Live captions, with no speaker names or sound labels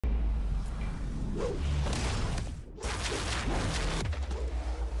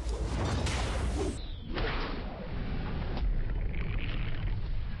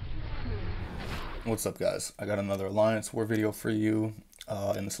What's up, guys? I got another Alliance War video for you.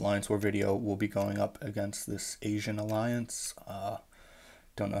 In this Alliance War video, we'll be going up against this Asian alliance.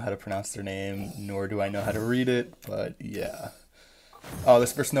 Don't know how to pronounce their name, nor do I know how to read it, but yeah.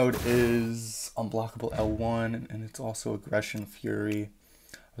 This first node is Unblockable L1, and it's also Aggression Fury.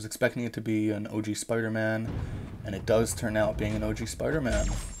 I was expecting it to be an OG Spider-Man, and it does turn out being an OG Spider-Man.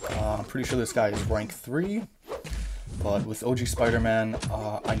 I'm pretty sure this guy is rank 3. But with OG Spider-Man,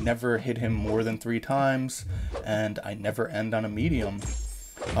 I never hit him more than 3 times, and I never end on a medium.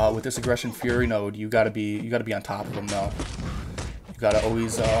 With this Aggression Fury node, you gotta be on top of them though. You gotta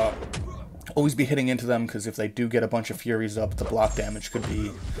always be hitting into them, because if they do get a bunch of Furies up, the block damage could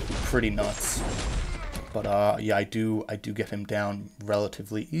be pretty nuts. But yeah, I do get him down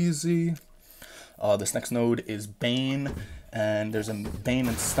relatively easy. This next node is Bane, and there's a Bane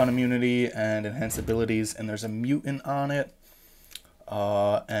and stun immunity and enhanced abilities, and there's a mutant on it.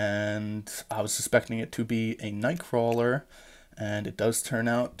 And I was suspecting it to be a Nightcrawler, and it does turn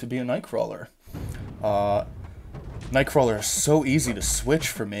out to be a Nightcrawler. Nightcrawler is so easy to switch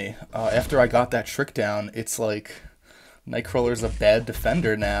for me. After I got that trick down, it's like Nightcrawler's a bad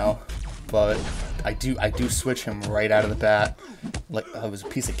defender now, but I do switch him right out of the bat. Like I was a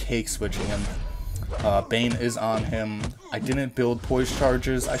piece of cake switching him. Bane is on him. I didn't build poise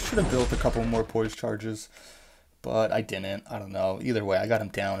charges. I should have built a couple more poise charges, but I didn't. I don't know. Either way, I got him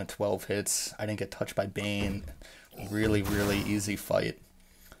down in 12 hits. I didn't get touched by Bane. Really, really easy fight.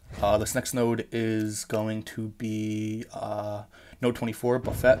 This next node is going to be node 24,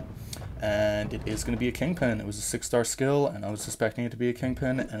 Buffet, and it is going to be a Kingpin. It was a 6-star skill, and I was suspecting it to be a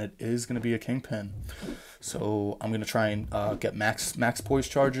Kingpin, and it is going to be a Kingpin. So I'm going to try and get max poise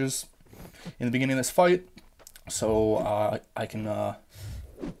charges in the beginning of this fight, so I can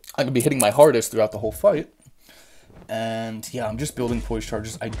be hitting my hardest throughout the whole fight. And yeah, I'm just building poise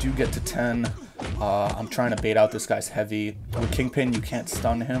charges. I do get to 10. I'm trying to bait out this guy's heavy. With Kingpin, you can't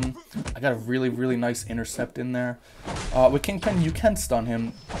stun him. I got a really nice intercept in there. With Kingpin, you can stun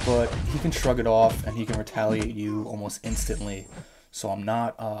him, but he can shrug it off and he can retaliate you almost instantly. So I'm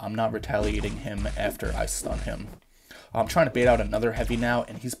not retaliating him after I stun him. I'm trying to bait out another heavy now,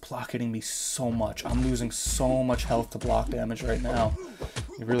 and he's block hitting me so much. I'm losing so much health to block damage right now.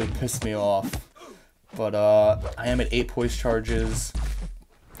 It really pissed me off. But I am at 8 poise charges.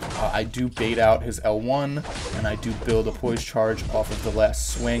 I do bait out his L1, and I do build a poise charge off of the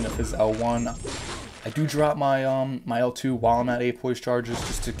last swing of his L1. I do drop my my L2 while I'm at 8 poise charges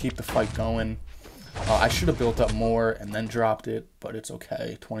just to keep the fight going. I should have built up more and then dropped it, but it's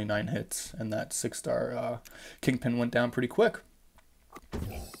okay. 29 hits, and that 6-star Kingpin went down pretty quick.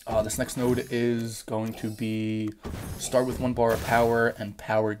 This next node is going to be start with 1 bar of power and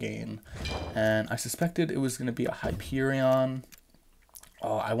power gain. And I suspected it was going to be a Hyperion.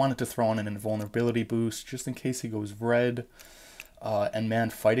 I wanted to throw in an invulnerability boost just in case he goes red. And man,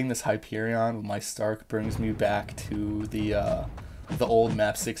 fighting this Hyperion with my Stark brings me back to the old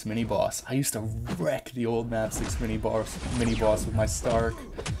map 6 mini boss. I used to wreck the old map 6 mini boss with my Stark,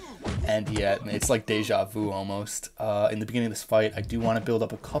 and yeah, it's like deja vu almost. In the beginning of this fight, I do want to build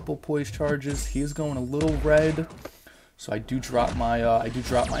up a couple poise charges. He is going a little red, so I do drop my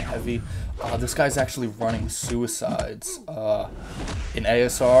heavy. This guy's actually running suicides. In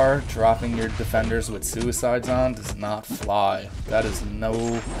ASR, dropping your defenders with suicides on does not fly. That is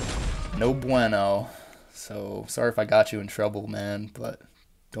no bueno. So, sorry if I got you in trouble, man, but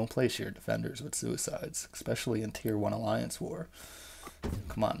don't place your defenders with suicides, especially in Tier 1 Alliance War.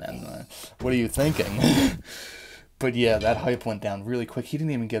 Come on, man. What are you thinking? But yeah, that hype went down really quick. He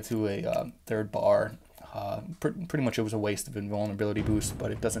didn't even get to a 3rd bar. Pretty much it was a waste of invulnerability boost, but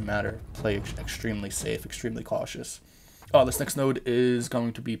it doesn't matter. Play extremely safe, extremely cautious. This next node is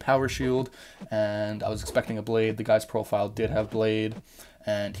going to be Power Shield, and I was expecting a Blade. The guy's profile did have Blade,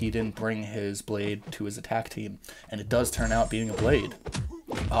 and he didn't bring his Blade to his attack team, and it does turn out being a Blade.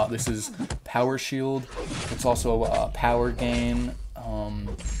 This is Power Shield. It's also Power Gain.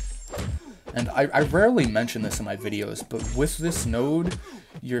 And I rarely mention this in my videos, but with this node,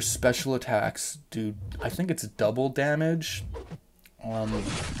 your special attacks do, I think it's double damage.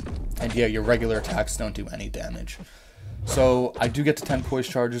 And yeah, your regular attacks don't do any damage. So I do get to 10 poise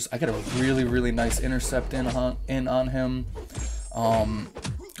charges. I get a really nice intercept in on him.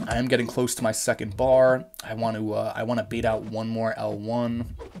 I am getting close to my 2nd bar. I want to beat out 1 more L1,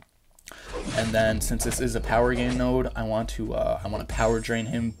 and then since this is a power gain node, I want to power drain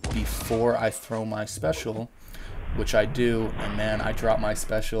him before I throw my special, which I do. And man, I drop my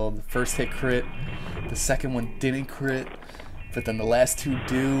special. The first hit crit, the second one didn't crit. But then the last 2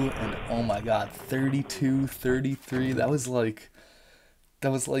 do, and oh my god, 32, 33, that was like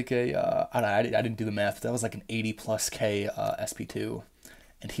That was like a, I didn't do the math. That was like an 80 plus K SP2.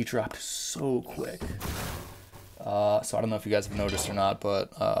 And he dropped so quick. So I don't know if you guys have noticed or not,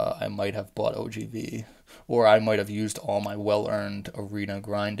 but I might have bought OGV. Or I might have used all my well-earned arena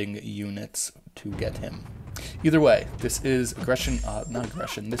grinding units to get him. Either way, this is aggression, not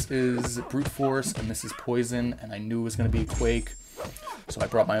aggression, this is brute force, and this is poison, and I knew it was going to be Quake. So I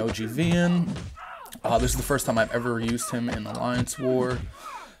brought my OGV in. This is the first time I've ever used him in Alliance War.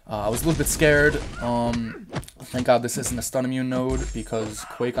 I was a little bit scared. Thank God this isn't a stun immune node, because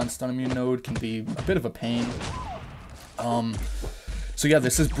Quake on stun immune node can be a bit of a pain. So yeah,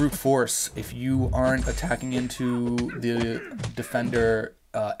 this is brute force. If you aren't attacking into the defender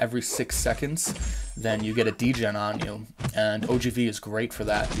every 6 seconds, then you get a degen on you, and OGV is great for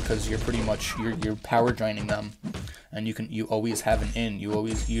that because you're pretty much you're power draining them, and you always have an in.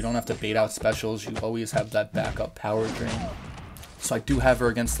 You don't have to bait out specials. You always have that backup power drain. So I do have her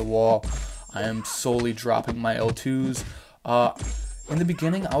against the wall. I am solely dropping my L2s. In the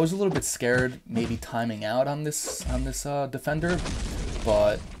beginning, I was a little bit scared, maybe timing out on this defender,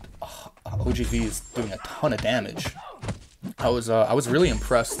 but OGV is doing a ton of damage. I was really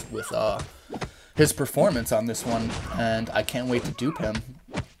impressed with his performance on this one, and I can't wait to dupe him.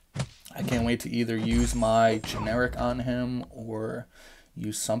 I can't wait to either use my generic on him or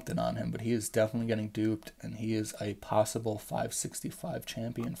use something on him, but he is definitely getting duped, and he is a possible 565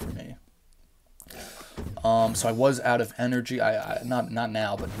 champion for me. So I was out of energy. Not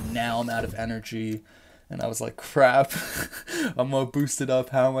now, but now I'm out of energy, and I was like, crap. I'm all boosted up.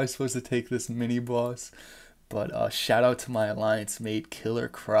 How am I supposed to take this mini boss? But shout out to my alliance mate Killer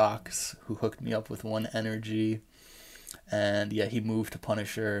Crocs, who hooked me up with 1 energy. And yeah, he moved to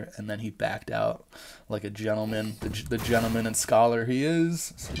Punisher, and then he backed out like a gentleman, the gentleman and scholar he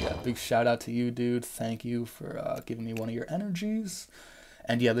is. So yeah, big shout out to you, dude. Thank you for giving me 1 of your energies.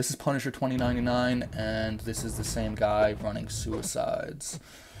 And yeah, this is Punisher 2099, and this is the same guy running suicides.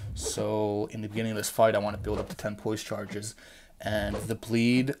 So in the beginning of this fight, I want to build up to 10 poise charges, and the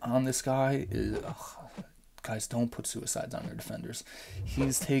bleed on this guy is... Guys, don't put suicides on your defenders.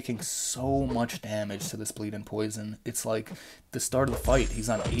 He's taking so much damage to this bleed and poison. It's like the start of the fight, he's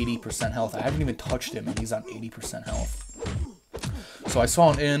on 80% health. I haven't even touched him, and he's on 80% health. So I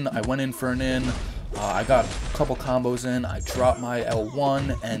saw an in. I went in for an in. I got a couple combos in. I dropped my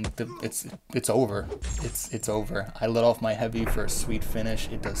L1, and it's over. It's over. I let off my heavy for a sweet finish.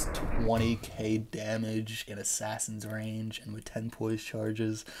 It does 20k damage in assassin's range, and with 10 poise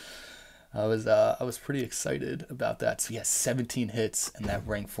charges. I was pretty excited about that. So yeah, 17 hits, and that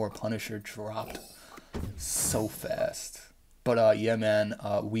rank 4 Punisher dropped so fast. But yeah, man,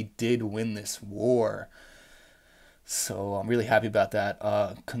 we did win this war. So I'm really happy about that.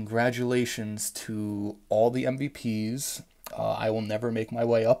 Congratulations to all the MVPs. I will never make my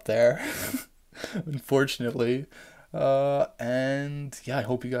way up there, unfortunately. And yeah, I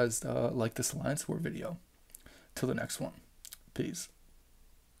hope you guys like this Alliance War video. Till the next one. Peace.